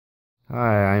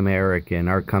Hi, I'm Eric, and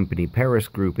our company, Paris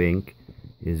Group Inc.,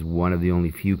 is one of the only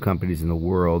few companies in the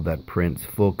world that prints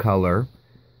full color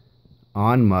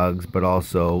on mugs, but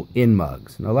also in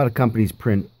mugs. Now, a lot of companies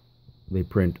print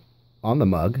on the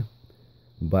mug,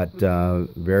 but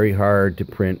very hard to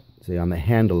print, say, on the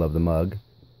handle of the mug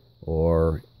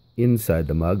or inside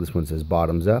the mug. This one says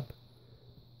bottoms up,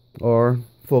 or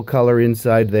full color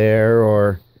inside there,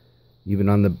 or even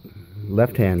on the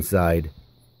left-hand side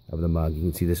of the mug. You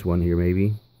can see this one here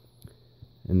maybe.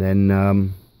 And then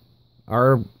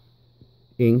our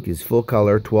ink is full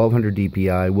color, 1200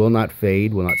 DPI, will not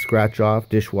fade, will not scratch off,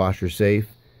 dishwasher safe.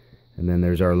 And then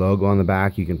there's our logo on the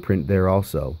back. You can print there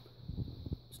also.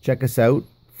 Check us out,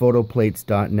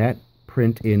 photoplates.net,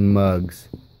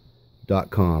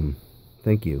 printinmugs.com.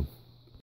 Thank you.